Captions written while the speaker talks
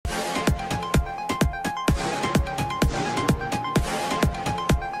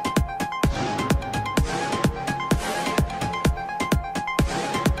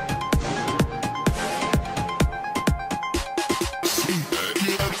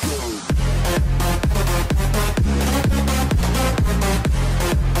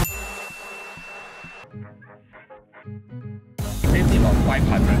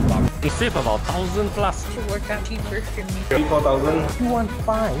save about 1,000 plus. To work out cheaper for me. 3,000,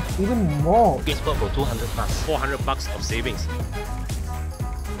 215, even more. Facebook for 200 plus. 400 bucks of savings.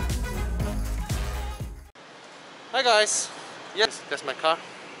 Hi guys, yes, that's my car.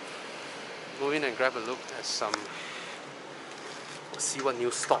 Go in and grab a look at some, see what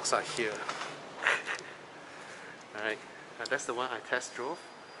new stocks are here. Alright, that's the one I test drove.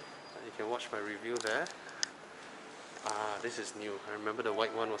 You can watch my review there. This is new. I remember the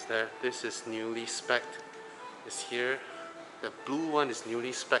white one was there. This is newly spec'd. It's here. The blue one is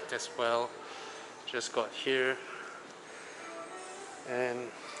newly spec'd as well. Just got here. And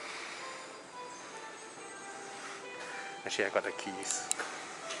actually I got the keys.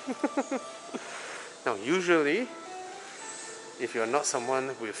 Now usually, if you're not someone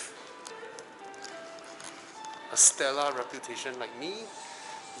with a stellar reputation like me,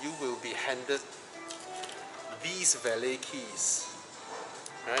 you will be handed these valet keys,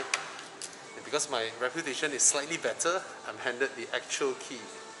 right? And because my reputation is slightly better, I'm handed the actual key.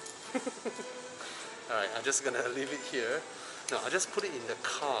 Alright, I'm just gonna leave it here. No, I'll just put it in the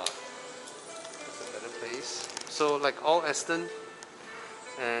car. That's a better place. So like all Aston,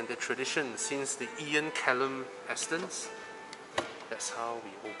 and the tradition since the Ian Callum Astons, that's how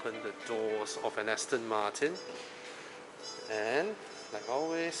we open the doors of an Aston Martin. And like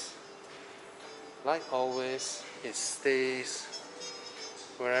always, it stays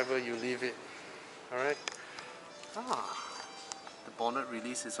wherever you leave it. Alright? The bonnet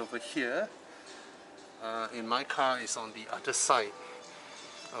release is over here. In my car, it's on the other side.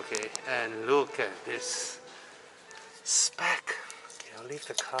 Okay, and look at this spec. Okay, I'll leave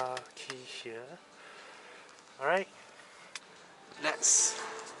the car key here. Alright, let's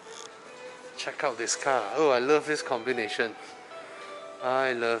check out this car. Oh, I love this combination.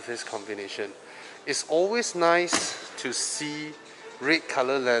 I love this combination. It's always nice to see red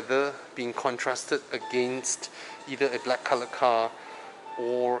color leather being contrasted against either a black color car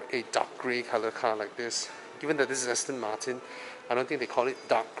or a dark grey color car like this. Given that this is Aston Martin, I don't think they call it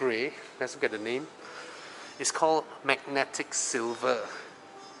dark grey. Let's look at the name. It's called magnetic silver.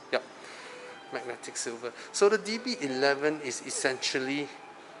 Yep, magnetic silver. So the DB11 is essentially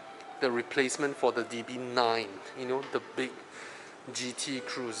the replacement for the DB9, you know, the big GT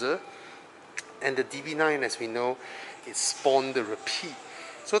cruiser. And the DB9, as we know, it spawned the Repeat.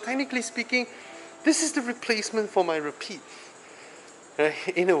 So technically speaking, this is the replacement for my Repeat, right?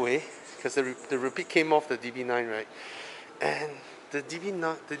 In a way, because the Repeat came off the DB9, right? And the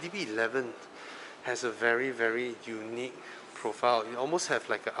DB11 has a very, very unique profile. You almost have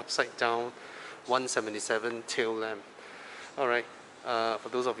like an upside down 177 tail lamp. Alright, for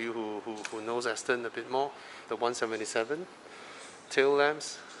those of you who knows Aston a bit more, the 177 tail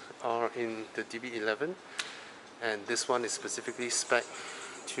lamps are in the DB11, and this one is specifically spec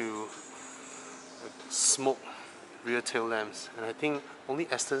to smoke rear tail lamps, and I think only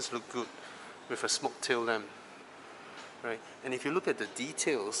Astons look good with a smoke tail lamp, right? And if you look at the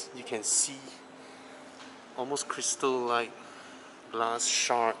details, you can see almost crystal-like glass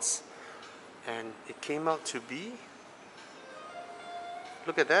shards, and it came out to be,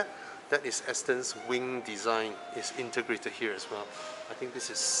 look at that. That is Aston's wing design is integrated here as well. I think this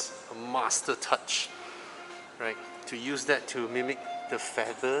is a master touch, right? To use that to mimic the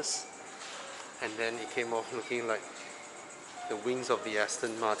feathers, and then it came off looking like the wings of the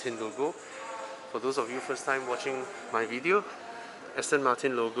Aston Martin logo. For those of you first time watching my video, Aston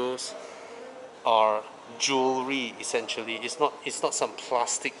Martin logos are jewelry essentially. It's not some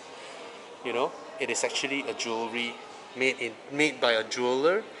plastic, you know. It is actually a jewelry made by a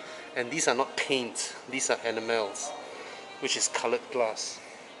jeweler. And these are not paint, these are enamels, which is colored glass,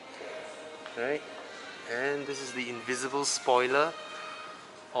 right? And this is the invisible spoiler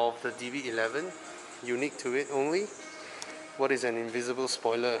of the DB11, unique to it only. What is an invisible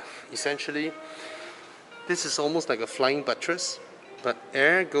spoiler? Essentially, this is almost like a flying buttress, but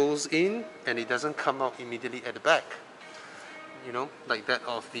air goes in and it doesn't come out immediately at the back, you know, like that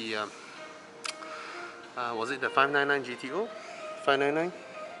of the was it the 599 GTO? 599?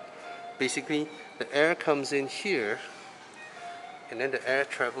 Basically, the air comes in here, and then the air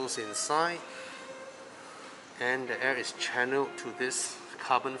travels inside, and the air is channeled to this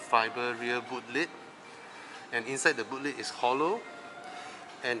carbon fiber rear boot lid, and inside the boot lid is hollow,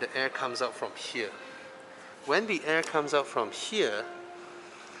 and the air comes out from here. When the air comes out from here,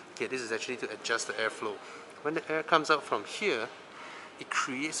 okay, this is actually to adjust the airflow. When the air comes out from here, it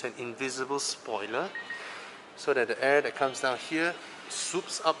creates an invisible spoiler, so that the air that comes down here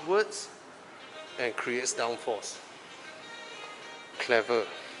swoops upwards and creates downforce. Clever.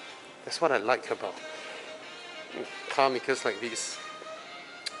 That's what I like about car makers like this.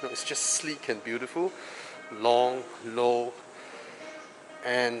 No, it's just sleek and beautiful, long, low,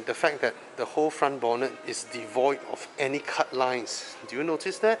 and the fact that the whole front bonnet is devoid of any cut lines. Do you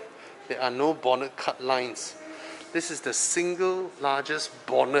notice that? There are no bonnet cut lines. This is the single largest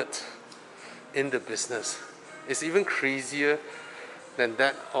bonnet in the business. It's even crazier than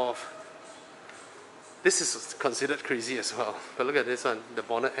that of, this is considered crazy as well, but look at this one, the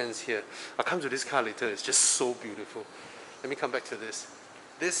bonnet ends here. I'll come to this car later, it's just so beautiful. Let me come back to this.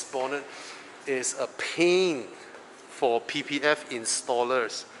 This bonnet is a pain for PPF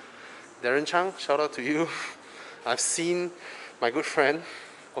installers. Darren Chang, shout out to you. I've seen my good friend,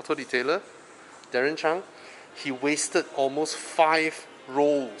 auto detailer, Darren Chang, he wasted almost 5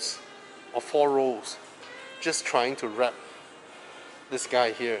 rolls or 4 rolls just trying to wrap this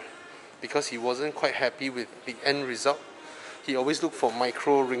guy here because he wasn't quite happy with the end result. He always looked for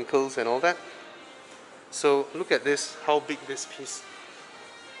micro wrinkles and all that. So look at this, how big this piece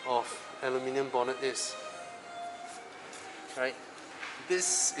of aluminium bonnet is. Right?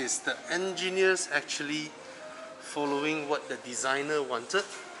 This is the engineers actually following what the designer wanted.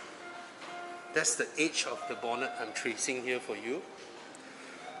 That's the edge of the bonnet I'm tracing here for you.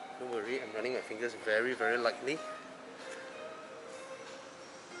 Don't worry, I'm running my fingers very, very lightly.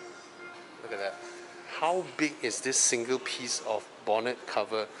 Look at that. How big is this single piece of bonnet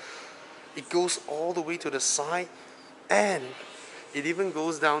cover? It goes all the way to the side, and it even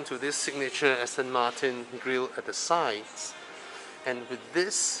goes down to this signature Aston Martin grille at the sides. And with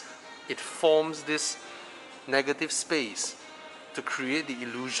this, it forms this negative space to create the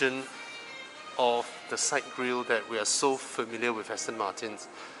illusion of the side grille that we are so familiar with Aston Martins,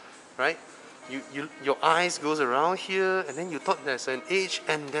 right? Your eyes goes around here, and then you thought there's an edge,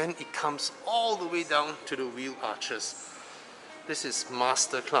 and then it comes all the way down to the wheel arches. This is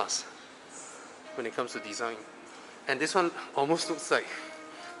master class when it comes to design. And this one almost looks like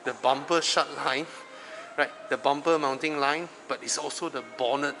the bumper shut line, right? The bumper mounting line, but it's also the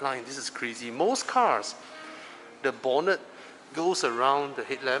bonnet line. This is crazy. Most cars, the bonnet goes around the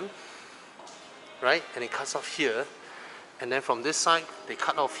headlamp, right? And it cuts off here. And then from this side, they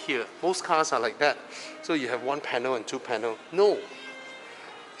cut off here. Most cars are like that. So you have 1 panel and 2 panel. No,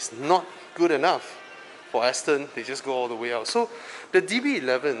 it's not good enough. For Aston, they just go all the way out. So the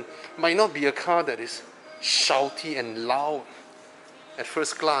DB11 might not be a car that is shouty and loud at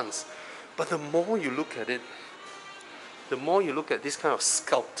first glance, but the more you look at it, the more you look at this kind of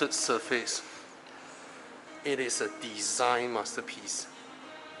sculpted surface, it is a design masterpiece,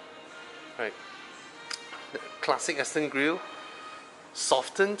 right? The classic Aston grille,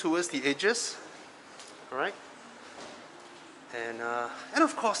 softened towards the edges, right? And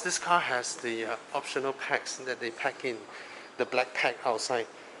of course, this car has the optional packs that they pack in, the black pack outside.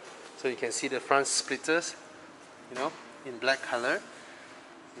 So you can see the front splitters, you know, in black color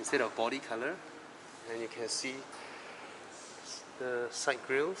instead of body color, and you can see the side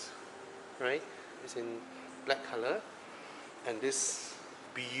grills, right? It's in black color, and this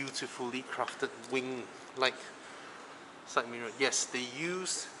beautifully crafted wing-like side mirror. Yes, they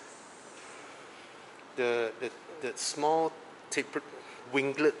use the small tapered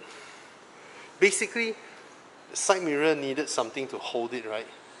winglet. Basically, the side mirror needed something to hold it, right?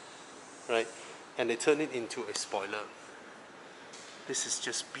 And they turned it into a spoiler. This is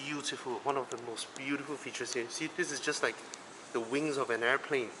just beautiful. One of the most beautiful features here. See, this is just like the wings of an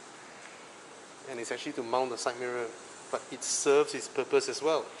airplane, and it's actually to mount the side mirror, but it serves its purpose as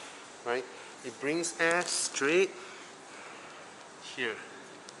well, right? It brings air straight here,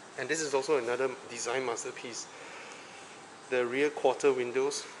 and this is also another design masterpiece. The rear quarter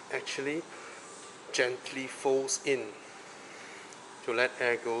windows actually gently folds in to let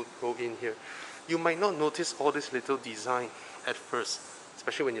air go in here. You might not notice all this little design at first,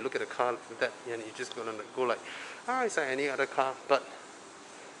 especially when you look at a car like that and you just gonna go like, ah, it's like any other car. But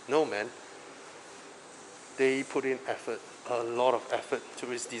no, man, they put in effort, a lot of effort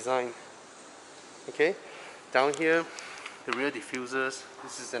to its design. Okay, down here, the rear diffusers.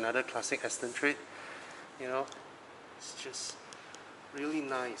 This is another classic Aston trait. You know, it's just really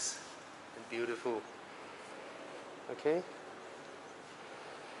nice and beautiful. Okay,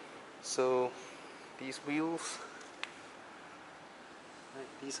 so these wheels, right,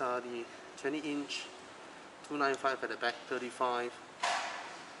 these are the 20-inch, 295 at the back, 35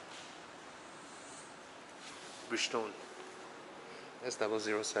 Bridgestone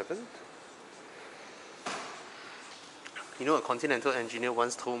S007. You know, a Continental engineer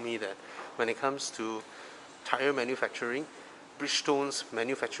once told me that when it comes to tire manufacturing, Bridgestone's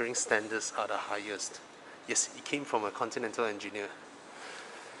manufacturing standards are the highest. Yes, it came from a Continental engineer.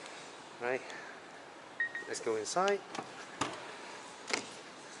 Right? Let's go inside.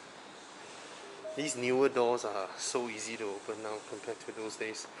 These newer doors are so easy to open now compared to those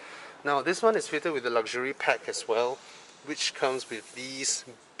days. Now this one is fitted with a luxury pack as well, which comes with these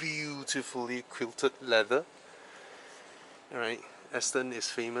beautifully quilted leather. Alright, Aston is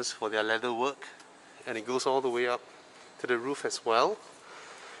famous for their leather work, and it goes all the way up to the roof as well.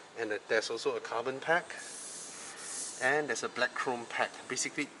 And there's also a carbon pack, and there's a black chrome pack.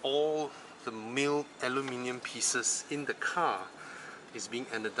 Basically all the milled aluminium pieces in the car is being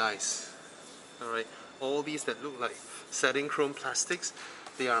anodized. Alright, all these that look like satin chrome plastics,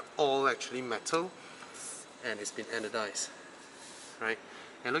 they are all actually metal, and it's been anodized. Right,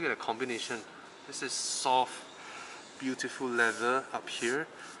 and look at the combination. This is soft, beautiful leather up here,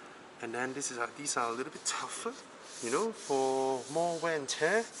 and then these are a little bit tougher, you know, for more wear and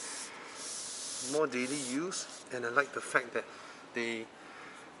tear, more daily use. And I like the fact that they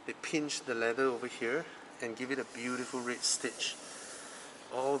pinch the leather over here and give it a beautiful red stitch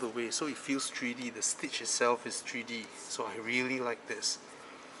all the way, so it feels 3D. The stitch itself is 3D, so I really like this.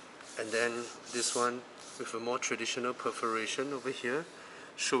 And then this one with a more traditional perforation over here,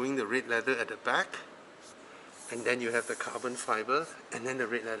 showing the red leather at the back, and then you have the carbon fiber, and then the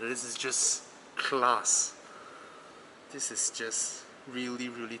red leather. This is just class. This is just really,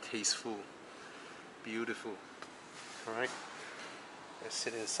 really tasteful, beautiful. Alright, let's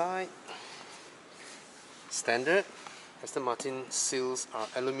sit inside. Standard Aston Martin seals are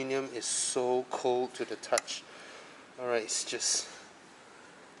aluminium, is so cold to the touch. Alright, it's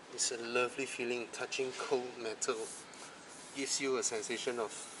a lovely feeling touching cold metal. Gives you a sensation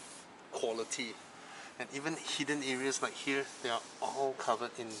of quality. And even hidden areas like here, they are all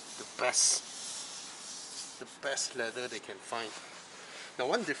covered in the best leather they can find. Now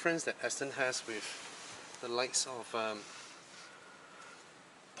one difference that Aston has with the likes of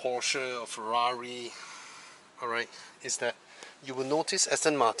Porsche or Ferrari, alright, is that you will notice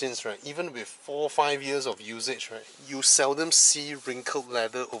Aston Martins, right, even with 4 or 5 years of usage, right, you seldom see wrinkled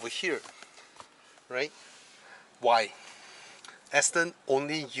leather over here, right? Why? Aston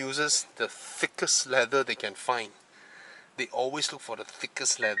only uses the thickest leather they can find. They always look for the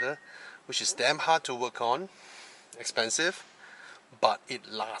thickest leather, which is damn hard to work on, expensive, but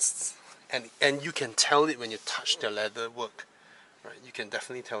it lasts. And you can tell it when you touch their leather work. Right, you can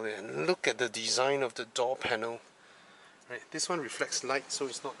definitely tell it. And look at the design of the door panel. Right, this one reflects light, so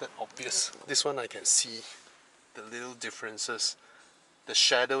it's not that obvious. This one I can see the little differences. The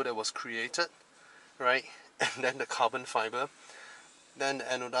shadow that was created, right? And then the carbon fiber. Then the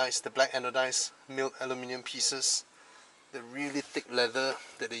anodized, the black anodized milled aluminium pieces. The really thick leather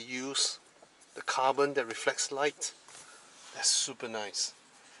that they use. The carbon that reflects light. That's super nice.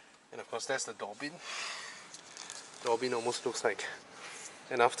 And of course there's the door bin. Door bin almost looks like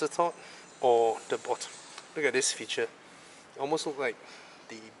an afterthought, or the bottom. Look at this feature. Almost look like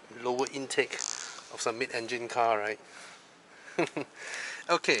the lower intake of some mid-engine car, right?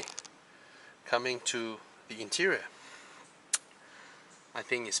 Okay, coming to the interior. I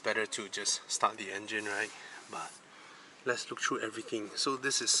think it's better to just start the engine, right? But let's look through everything. So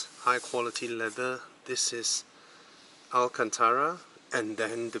this is high quality leather. This is Alcantara. And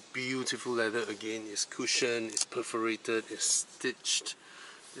then the beautiful leather again is cushioned, is perforated, is stitched.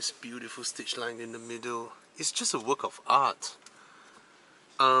 This beautiful stitch line in the middle. It's just a work of art.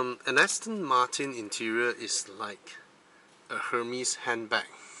 An Aston Martin interior is like a Hermes handbag.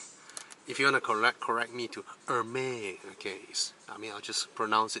 If you want to correct me to Hermes, okay, I mean, I'll just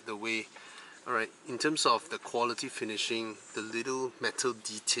pronounce it the way. Alright, in terms of the quality finishing, the little metal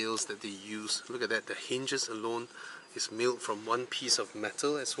details that they use, look at that, the hinges alone is milled from one piece of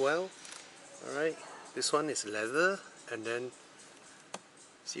metal as well. Alright, this one is leather, and then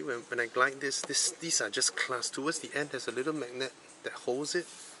see when I glide these are just clasped. Towards the end there's a little magnet that holds it.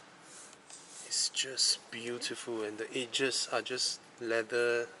 It's just beautiful, and the edges are just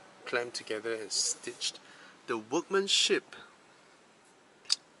leather clamped together and stitched. The workmanship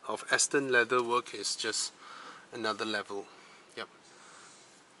of Aston leather work is just another level. Yep.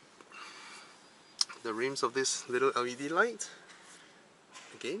 The rims of this little LED light,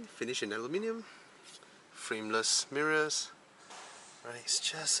 again finished in aluminium, frameless mirrors. Right, it's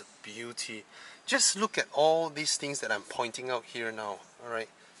just a beauty. Just look at all these things that I'm pointing out here now. Alright,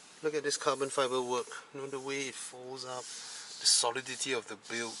 look at this carbon fiber work, you know, the way it folds up, the solidity of the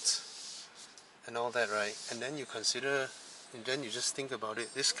build and all that, right? And then you consider, and then you just think about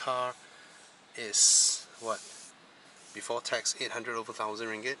it, this car is what, before tax, 800 over 1,000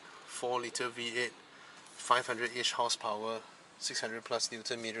 ringgit, 4-litre V8, 500-ish horsepower, 600 plus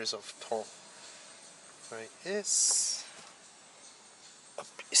Newton meters of torque. Right, it's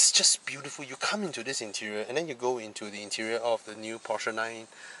it's just beautiful. You come into this interior and then you go into the interior of the new Porsche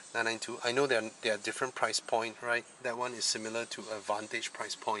 992. I know they are different price point, right? That one is similar to a Vantage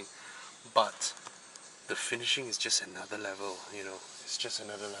price point, but the finishing is just another level, you know. It's just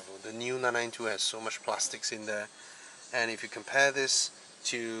another level. The new 992 has so much plastics in there, and if you compare this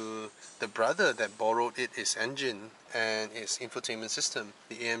to the brother that borrowed its engine and its infotainment system,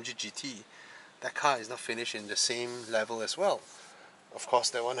 the AMG GT, that car is not finished in the same level as well. Of course,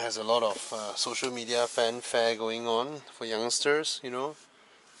 that one has a lot of social media fanfare going on for youngsters, you know.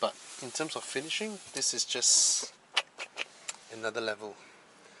 But in terms of finishing, this is just another level.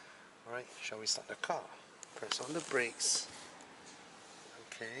 Alright, shall we start the car? Press on the brakes.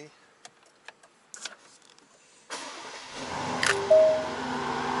 Okay.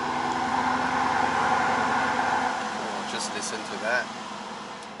 Oh, just listen to that.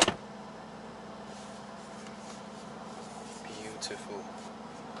 Beautiful.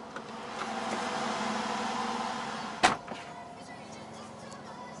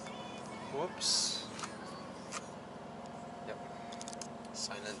 Whoops. Yep.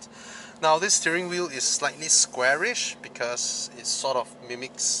 Silent. Now this steering wheel is slightly squarish because it sort of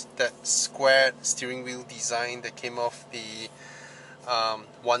mimics that squared steering wheel design that came off the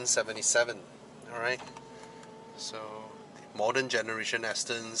 177. Alright. So the modern generation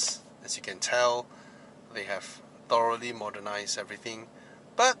Astons, as you can tell, they have thoroughly modernized everything,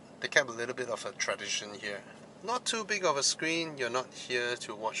 but they kept a little bit of a tradition here. Not too big of a screen, you're not here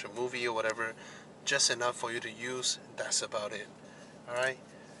to watch a movie or whatever, just enough for you to use, that's about it. Alright,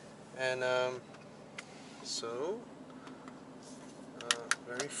 and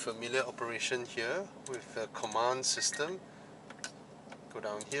very familiar operation here with the command system. Go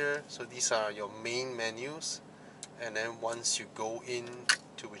down here, so these are your main menus, and then once you go in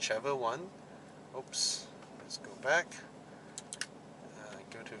to whichever one, oops, let's go back,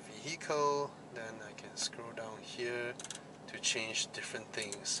 go to vehicle, then I can scroll down here to change different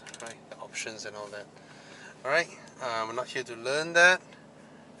things, right, the options and all that. Alright, we're not here to learn that.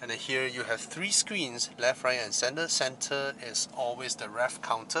 And then here you have three screens, left, right and center. Center is always the ref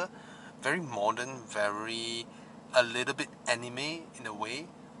counter, very modern, very a little bit anime in a way,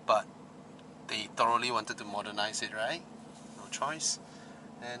 but they thoroughly wanted to modernize it, right? No choice.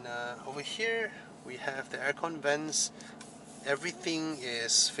 And over here we have the aircon vents. Everything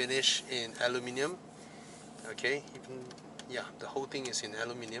is finished in aluminium. Okay, the whole thing is in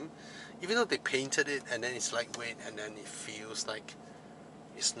aluminium. Even though they painted it and then it's lightweight and then it feels like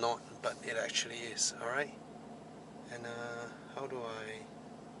it's not, but it actually is. Alright, and how do I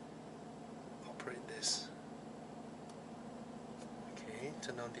operate this? Okay,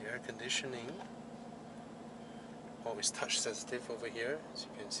 turn on the air conditioning. Oh, it's touch sensitive over here, as you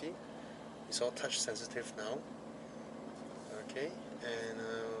can see. It's all touch sensitive now. Okay, and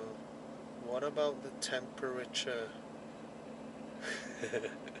what about the temperature?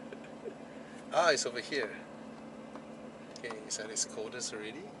 It's over here. Okay, it's at its coldest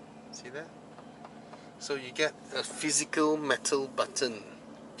already. See that? So you get a physical metal button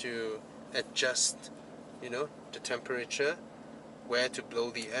to adjust, you know, the temperature, where to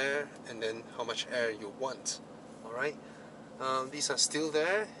blow the air, and then how much air you want. Alright? These are still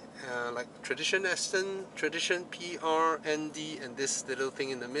there, like Tradition Aston, Tradition PR, ND, and this little thing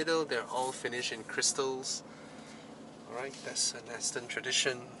in the middle, they're all finished in crystals. Alright, that's an Aston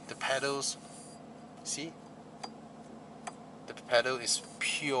Tradition. The pedals, see? The pedal is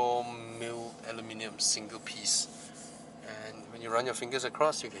pure milled aluminium, single piece. And when you run your fingers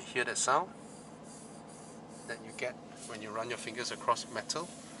across, you can hear that sound that you get when you run your fingers across metal.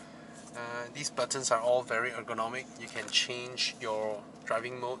 These buttons are all very ergonomic. You can change your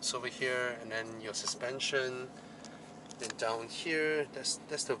driving modes over here, and then your suspension. Then down here,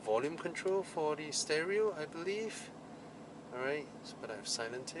 that's the volume control for the stereo, I believe. Alright, but I've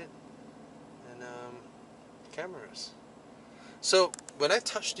silenced it. And cameras. So when I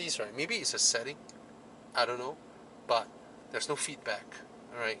touch these, right, maybe it's a setting, I don't know, but there's no feedback.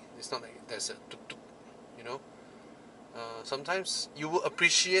 Alright, it's not like there's a tuk tuk, you know. Sometimes you will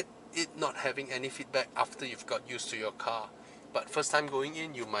appreciate it not having any feedback after you've got used to your car, but first time going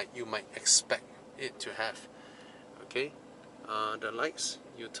in, you might expect it to have. Okay, the lights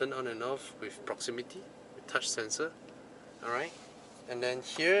you turn on and off with proximity, with touch sensor. Alright, and then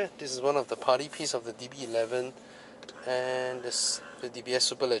here, this is one of the party piece of the DB11 and the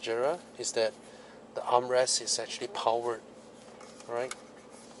DBS Superleggera, is that the armrest is actually powered. Alright,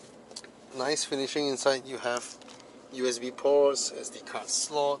 nice finishing inside. You have USB ports, SD card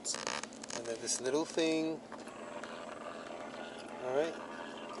slots, and then this little thing. Alright,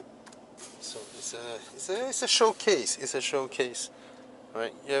 so it's a showcase. It's a showcase.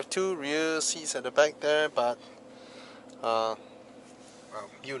 Right, you have two rear seats at the back there, but well,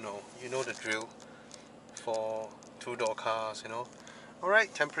 you know the drill for two-door cars, you know.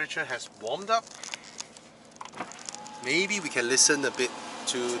 Alright, temperature has warmed up. Maybe we can listen a bit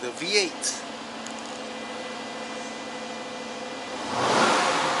to the V8.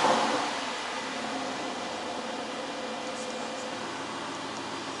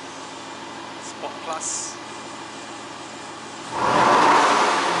 Sport Plus.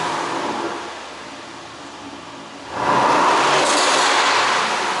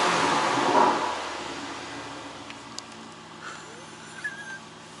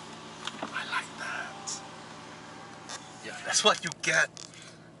 I like that. Yeah, that's what you get.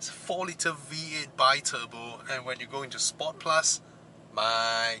 It's a 4-liter V8 bi-turbo, and when you go into Sport Plus,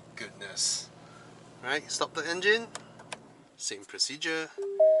 my goodness. Right, stop the engine. Same procedure.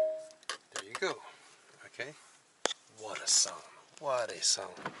 There you go. Okay. What a sound. What a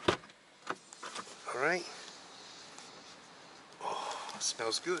sound. Alright. Oh,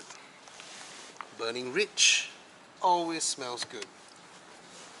 smells good. Burning rich. Always smells good.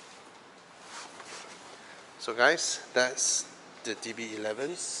 So guys, that's the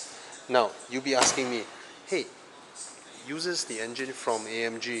DB11. Now, you'll be asking me, hey, uses the engine from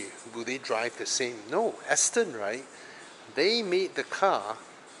AMG, will they drive the same? No, Aston, right? They made the car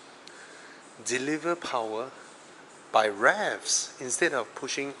deliver power by revs. Instead of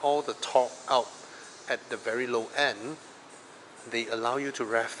pushing all the torque out at the very low end, they allow you to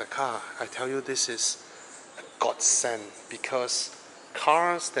rev the car. I tell you, this is a godsend, because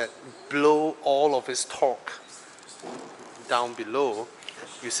cars that blow all of its torque down below,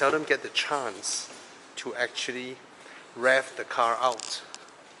 you seldom get the chance to actually rev the car out.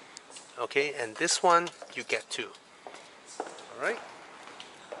 Okay, and this one you get to. Alright?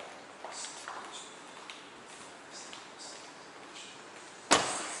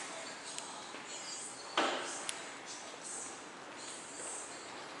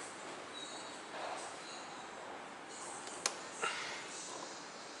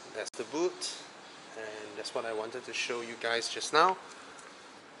 That's the boot, and that's what I wanted to show you guys just now.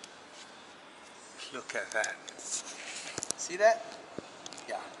 Look at that. See that?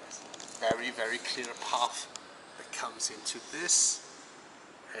 Yeah, there's very clear path that comes into this,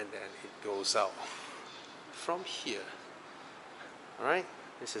 and then it goes out from here. Alright,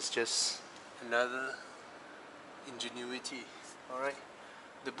 this is just another ingenuity. Alright,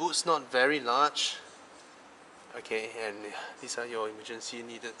 the boot's not very large. Okay, and these are your emergency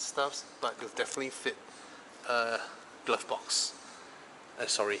needed stuffs, but you'll definitely fit a glove box.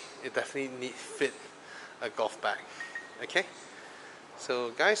 Sorry, it definitely fit a golf bag. Okay,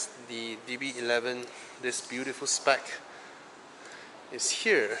 so guys, the DB11, this beautiful spec, is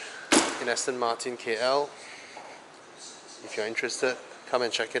here in Aston Martin KL. If you're interested, come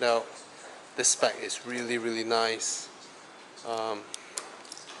and check it out. This spec is really nice. Right,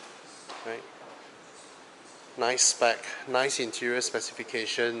 nice spec, nice interior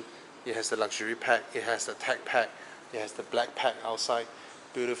specification. It has the luxury pack, it has the tech pack, it has the black pack outside.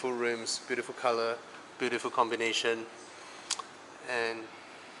 Beautiful rims, beautiful color, beautiful combination, and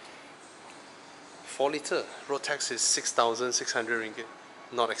 4-liter. Road tax is 6,600 ringgit.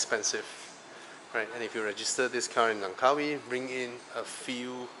 Not expensive, right? And if you register this car in Langkawi, bring in a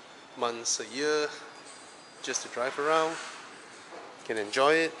few months a year just to drive around, you can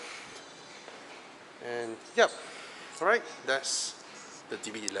enjoy it. And yep, alright, that's the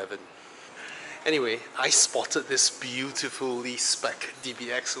DB11. Anyway, I spotted this beautifully spec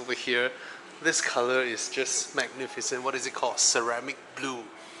DBX over here. This color is just magnificent. What is it called? Ceramic blue.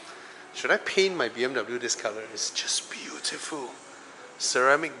 Should I paint my BMW this color? It's just beautiful.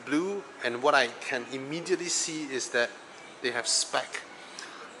 Ceramic blue, and what I can immediately see is that they have spec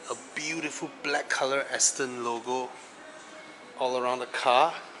a beautiful black color Aston logo all around the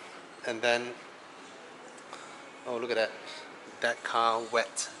car, and then oh, look at that, that car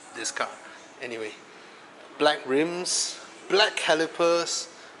wet this car. Anyway, black rims, black calipers.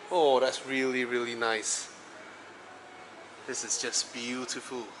 Oh, that's really nice. This is just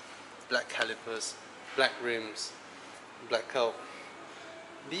beautiful. Black calipers, black rims, black coat.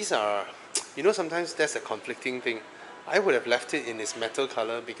 These are, you know, sometimes that's a conflicting thing. I would have left it in its metal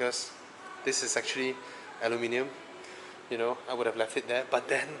color because this is actually aluminium. You know, I would have left it there. But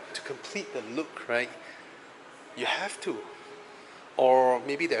then to complete the look, right, you have to. Or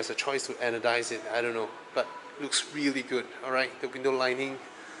maybe there's a choice to anodize it, I don't know, but looks really good. Alright, the window lining,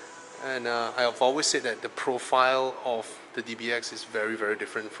 and I've always said that the profile of the DBX is very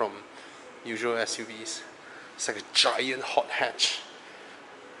different from usual SUVs. It's like a giant hot hatch,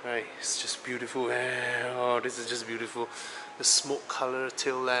 Right, it's just beautiful. Oh, this is just beautiful. The smoke color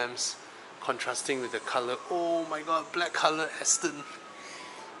tail lamps contrasting with the color. Oh my god, black color Aston.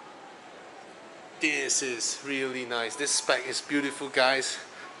 This is really nice. This spec is beautiful, guys.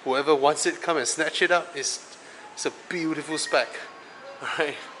 Whoever wants it, come and snatch it up. It's a beautiful spec.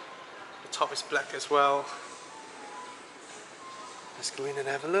 Alright, the top is black as well. Let's go in and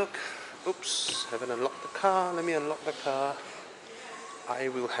have a look. Oops, haven't unlocked the car. Let me unlock the car. I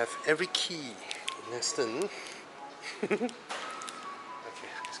will have every key in Aston. Okay,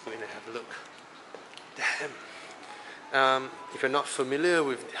 let's go in and have a look. Damn. If you're not familiar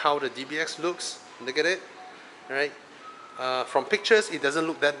with how the DBX looks, look at it. Right? From pictures, it doesn't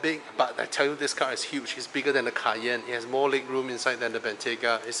look that big, but I tell you, this car is huge. It's bigger than the Cayenne. It has more leg room inside than the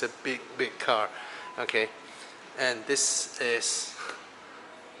Bentayga. It's a big, big car. Okay, and this is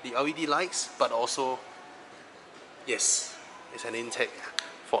the LED lights, but also, yes, it's an intake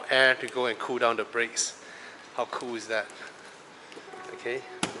for air to go and cool down the brakes. How cool is that? Okay,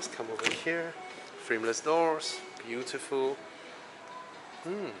 let's come over here. Frameless doors, beautiful.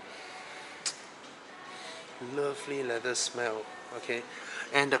 Lovely leather smell. Okay,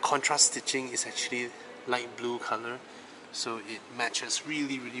 and the contrast stitching is actually light blue color, so it matches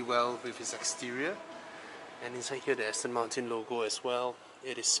really, really well with his exterior. And inside here, the Aston Martin logo as well.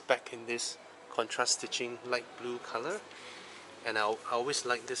 It is spec in this contrast stitching light blue color. And I always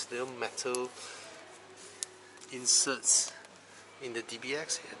like this little metal inserts in the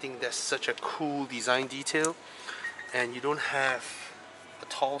DBX. I think that's such a cool design detail. And you don't have a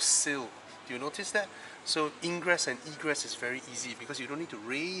tall sill. Do you notice that? So ingress and egress is very easy because you don't need to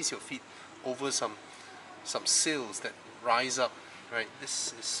raise your feet over some sills that rise up. Right?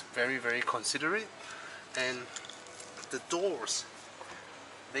 This is very, very considerate. And the doors,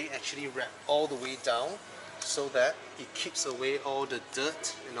 they actually wrap all the way down so that it keeps away all the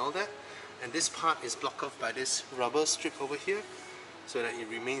dirt and all that. And this part is blocked off by this rubber strip over here so that it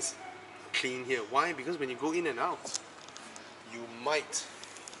remains clean here. Why? Because when you go in and out, you might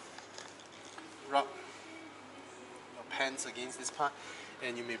rub your pants against this part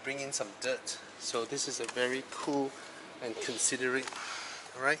and you may bring in some dirt. So this is a very cool and considerate,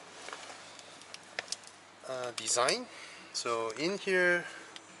 alright, design. So in here,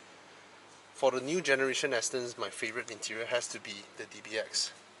 for the new generation Astons, my favorite interior has to be the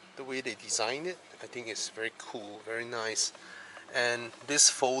DBX. The way they designed it, I think is very cool, very nice. And this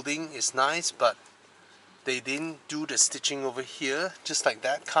folding is nice, but they didn't do the stitching over here, just like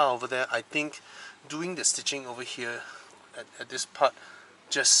that car over there. I think doing the stitching over here at this part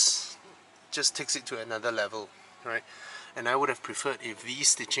just takes it to another level, right? And I would have preferred if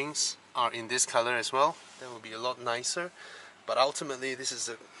these stitchings are in this color as well. That would be a lot nicer. But ultimately, this is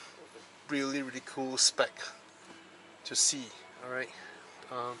a really, really cool spec to see. All right,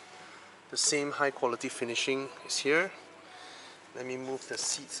 the same high quality finishing is here. Let me move the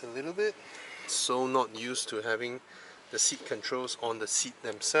seats a little bit. So not used to having the seat controls on the seat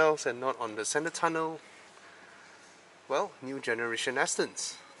themselves and not on the center tunnel. Well, new generation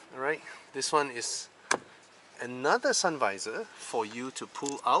Astons. Alright, this one is another sun visor for you to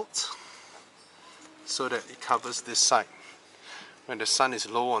pull out so that it covers this side when the sun is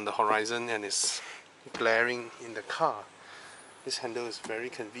low on the horizon and is glaring in the car. This handle is very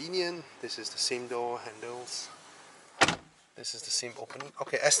convenient. This is the same door handles. This is the same opening.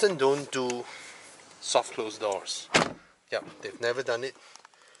 Okay, Aston don't do soft close doors. Yeah, they've never done it.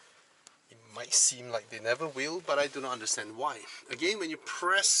 It might seem like they never will, but I do not understand why. Again, when you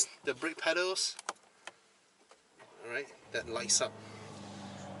press the brake pedals, alright, that lights up.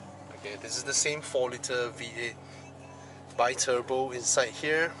 Okay, this is the same 4-liter V8 bi-turbo inside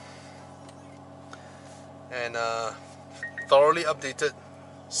here. And thoroughly updated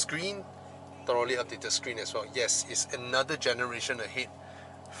screen. Thoroughly updated screen as well. Yes, it's another generation ahead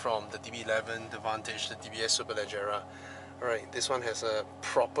from the DB11, the Vantage, the DBS Superleggera. Alright, this one has a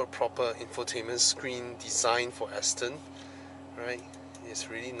proper infotainment screen designed for Aston. Alright, it's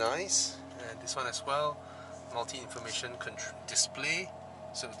really nice. And this one as well, multi-information display.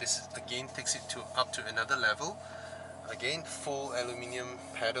 So this again takes it up to another level. Again, full aluminium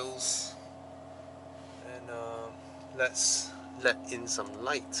pedals. And let's let in some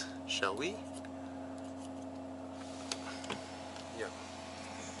light, shall we? Yeah.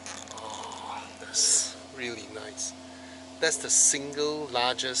 Oh, that's really nice. That's the single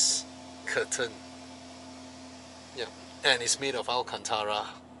largest curtain. Yeah, and it's made of Alcantara.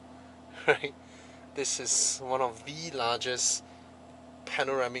 Right? This is one of the largest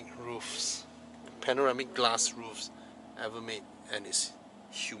panoramic glass roofs ever made, and it's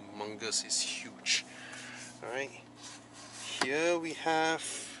humongous, it's huge. Alright, here we have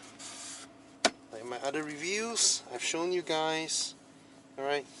Like my other reviews, I've shown you guys.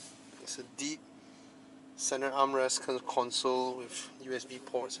 Alright, it's a deep center armrest console with USB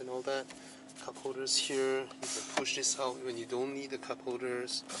ports and all that. Cup holders here. You can push this out when you don't need the cup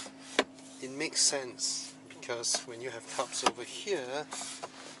holders. It makes sense because when you have cups over here,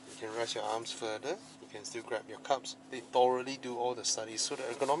 you can rest your arms further. You can still grab your cups. They thoroughly do all the studies. So the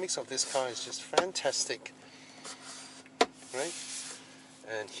ergonomics of this car is just fantastic. Right?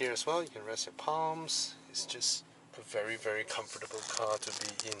 And here as well, you can rest your palms. It's just a very, very comfortable car to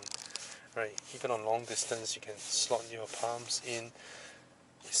be in. Right? Even on long distance, you can slot your palms in.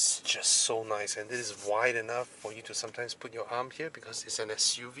 It's just so nice, and this is wide enough for you to sometimes put your arm here because it's an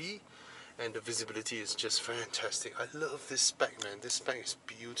SUV, and the visibility is just fantastic. I love this spec, man. This spec is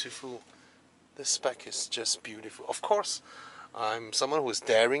beautiful. This spec is just beautiful. Of course, I'm someone who's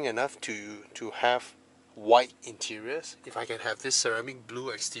daring enough to have white interiors. If I can have this ceramic blue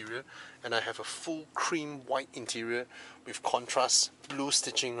exterior and I have a full cream white interior with contrast blue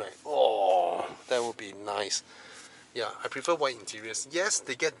stitching, right? Oh, that would be nice. Yeah, I prefer white interiors. Yes,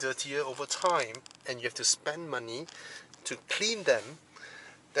 they get dirtier over time and you have to spend money to clean them.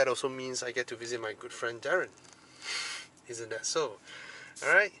 That also means I get to visit my good friend Darren. Isn't that so?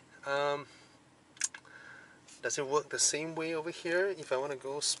 Alright, does it work the same way over here if I want to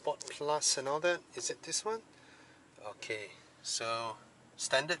go Sport Plus and all that? Is it this one? Okay, so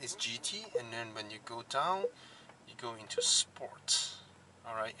standard is GT, and then when you go down, you go into Sport.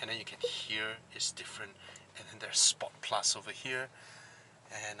 Alright, and then you can hear it's different. And then there's Sport Plus over here,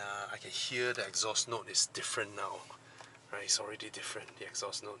 and I can hear the exhaust note is different now. Right, it's already different, the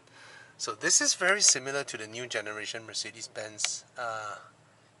exhaust note. So this is very similar to the new generation Mercedes-Benz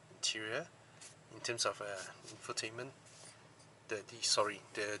interior in terms of infotainment. The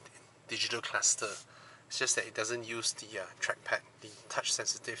digital cluster. It's just that it doesn't use the trackpad, the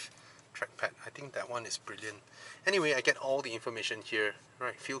touch-sensitive trackpad. I think that one is brilliant. Anyway, I get all the information here.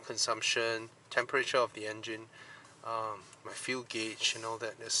 Right, fuel consumption, temperature of the engine, my fuel gauge and all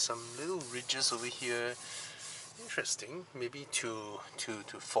that. There's some little ridges over here. Interesting, maybe to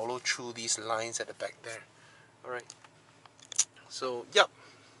follow through these lines at the back there. Alright, so yeah,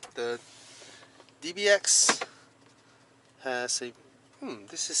 the DBX has a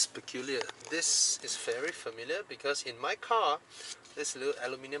this is peculiar. This is very familiar because in my car this little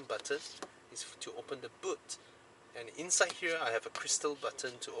aluminium button is to open the boot, and inside here I have a crystal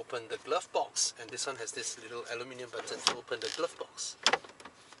button to open the glove box, and this one has this little aluminium button to open the glove box.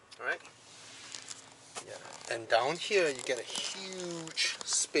 Alright, yeah, and down here you get a huge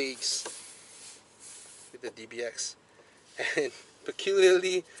space with the DBX, and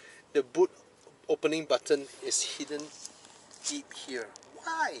peculiarly the boot opening button is hidden deep here.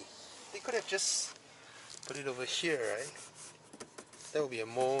 Why? They could have just put it over here, right? That would be a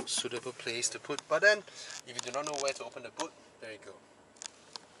more suitable place to put. But then, if you do not know where to open the boot, there you go.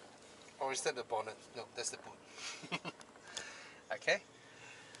 Or is that the bonnet? No, that's the boot. Okay.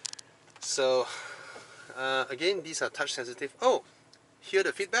 So, again, these are touch sensitive. Oh, hear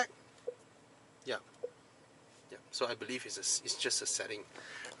the feedback? Yeah. Yeah. So I believe it's just a setting.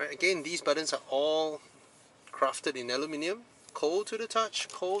 Right. Again, these buttons are all crafted in aluminium. Cold to the touch.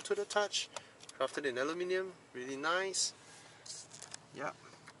 Cold to the touch. Crafted in aluminium. Really nice. Yeah.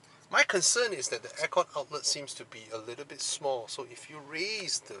 My concern is that the aircon outlet seems to be a little bit small. So if you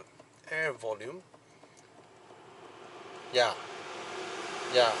raise the air volume, yeah,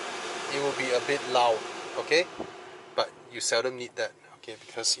 it will be a bit loud, okay? But you seldom need that, okay,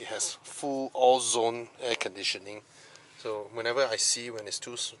 because it has full all-zone air conditioning. So whenever I see when it's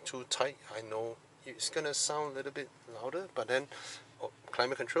too tight, I know it's gonna sound a little bit louder. But then,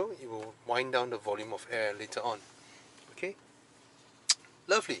 climate control, it will wind down the volume of air later on. Okay.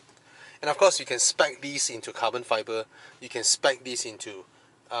 Lovely. And of course you can spec these into carbon fiber, you can spec these into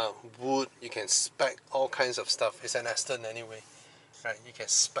wood, you can spec all kinds of stuff. It's an Aston anyway, right? You can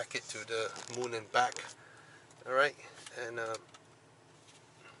spec it to the moon and back. Alright, and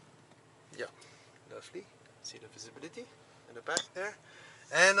yeah, lovely. See the visibility in the back there.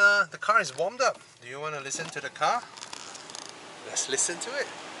 And the car is warmed up. Do you want to listen to the car? Let's listen to it.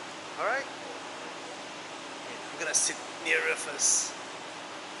 Alright, I'm gonna sit nearer first.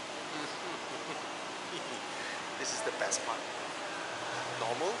 This is the best part.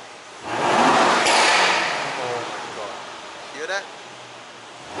 Normal. Oh my god. Hear that?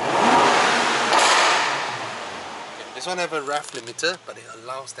 Okay, this one have a ref limiter, but it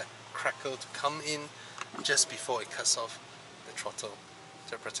allows that crackle to come in just before it cuts off the throttle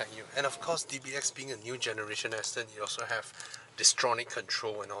to protect you. And of course, DBX being a new generation Aston, you also have Distronic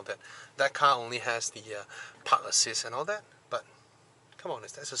control and all that. That car only has the park assist and all that, but come on,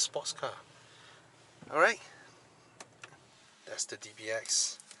 that's a sports car. Alright, that's the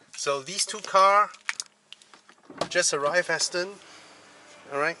DBX. So these two cars just arrived Aston.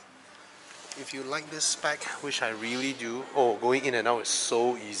 Alright, if you like this spec, which I really do, oh, going in and out is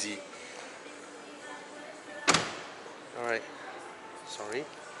so easy. Alright, sorry.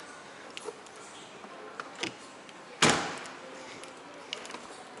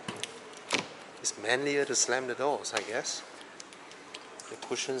 It's manlier to slam the doors, I guess. The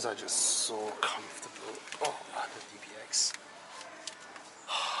cushions are just so comfortable. Oh, the DBX.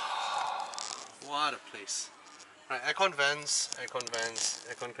 What a place. Right, aircon vents,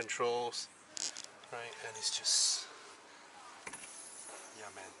 aircon controls. Right, and it's just... yeah,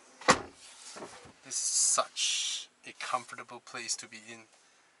 man. This is such a comfortable place to be in.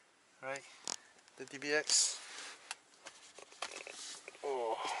 Right, the DBX.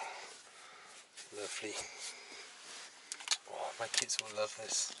 Oh, lovely. Oh, my kids will love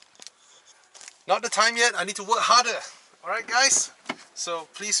this. Not the time yet, I need to work harder. Alright guys, so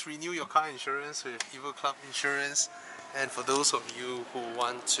please renew your car insurance with Evo Club Insurance. And for those of you who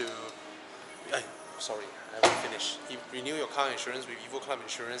want to... sorry, I haven't finished. Renew your car insurance with Evo Club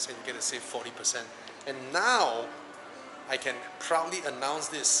Insurance and you get to save 40%. And now, I can proudly announce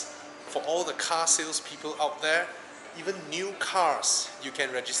this for all the car salespeople out there. Even new cars, you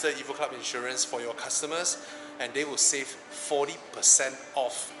can register Evo Club Insurance for your customers and they will save 40%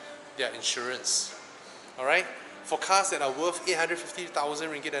 off their insurance. Alright? For cars that are worth 850,000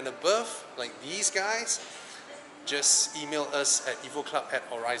 ringgit and above, like these guys, just email us at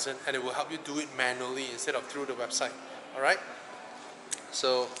evoclub@aurizn and it will help you do it manually instead of through the website. Alright?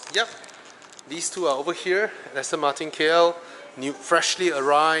 So, yep. These two are over here. Aston Martin KL, new, freshly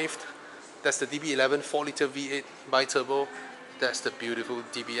arrived. That's the DB11 4-litre V8 bi-turbo. That's the beautiful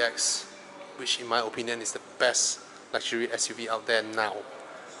DBX, which in my opinion is the best luxury SUV out there now.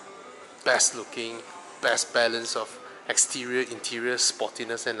 Best looking, best balance of exterior, interior,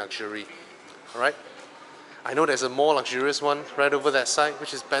 sportiness and luxury. Alright? I know there's a more luxurious one right over that side,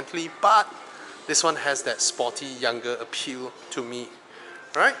 which is Bentley, but this one has that sporty, younger appeal to me.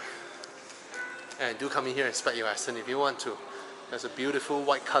 Alright? And do come in here and spec your Aston if you want to. There's a beautiful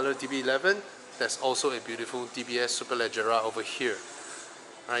white color DB11. There's also a beautiful DBS Superleggera over here.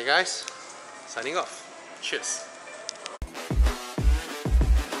 Alright guys, signing off. Cheers.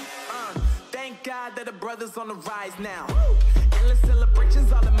 Thank God that the brothers on the rise now. Endless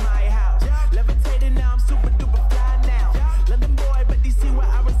celebrations all in my house.